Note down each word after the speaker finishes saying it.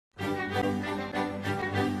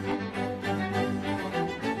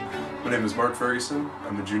My name is Mark Ferguson.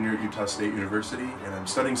 I'm a junior at Utah State University, and I'm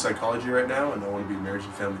studying psychology right now, and I want to be a marriage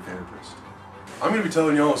and family therapist. I'm going to be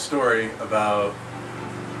telling you all a story about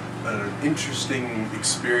an interesting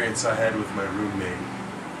experience I had with my roommate,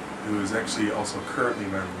 who is actually also currently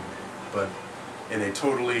my roommate, but in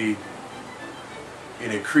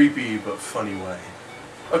a creepy but funny way.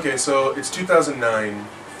 Okay, so it's 2009,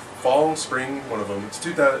 fall, spring, one of them.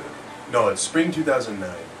 It's spring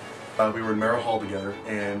 2009. We were in Merrill Hall together,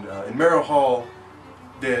 and in Merrill Hall,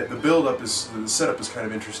 the setup is kind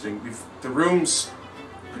of interesting. The room's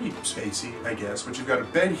pretty spacey, I guess, but you've got a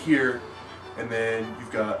bed here, and then you've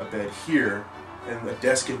got a bed here, and a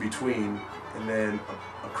desk in between, and then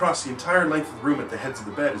across the entire length of the room at the heads of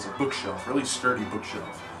the bed is a bookshelf, really sturdy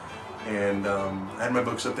bookshelf. And I had my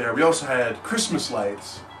books up there. We also had Christmas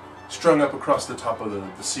lights strung up across the top of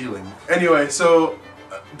the ceiling. Anyway, so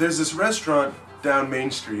there's this restaurant down Main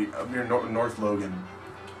Street up near North Logan,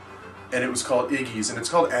 and it was called Iggy's, and it's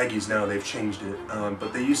called Aggie's now. They've changed it,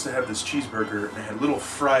 but they used to have this cheeseburger, and it had little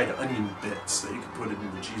fried onion bits that you could put it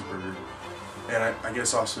in the cheeseburger. And I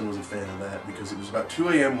guess Austin was a fan of that, because it was about 2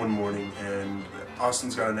 a.m. one morning, and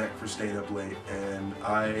Austin's got a knack for staying up late, and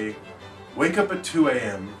I wake up at 2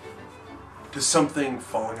 a.m. to something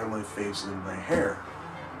falling on my face and in my hair.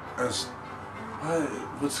 I was,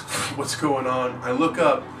 what's going on? I look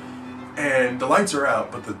up, and the lights are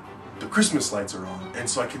out, but the Christmas lights are on, and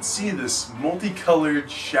so I could see this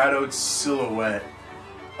multicolored, shadowed silhouette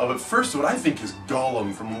of, at first, what I think is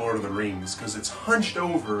Gollum from Lord of the Rings, because it's hunched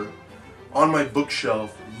over on my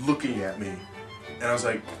bookshelf looking at me. And I was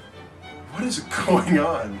like, what is going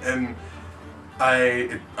on? And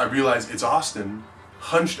I realized it's Austin,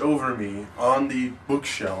 hunched over me on the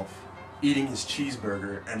bookshelf, eating his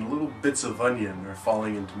cheeseburger, and little bits of onion are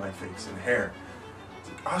falling into my face and hair.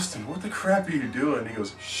 Austin, what the crap are you doing? He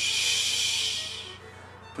goes, shh,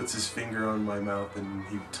 puts his finger on my mouth, and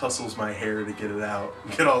he tussles my hair to get it out,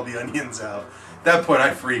 get all the onions out. At that point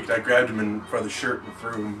I freaked. I grabbed him by the shirt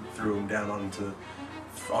and threw him down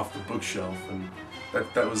off the bookshelf, and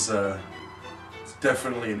that was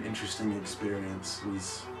definitely an interesting experience,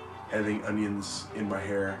 was having onions in my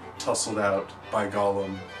hair tussled out by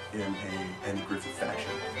Gollum in a Andy Griffith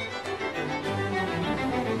fashion.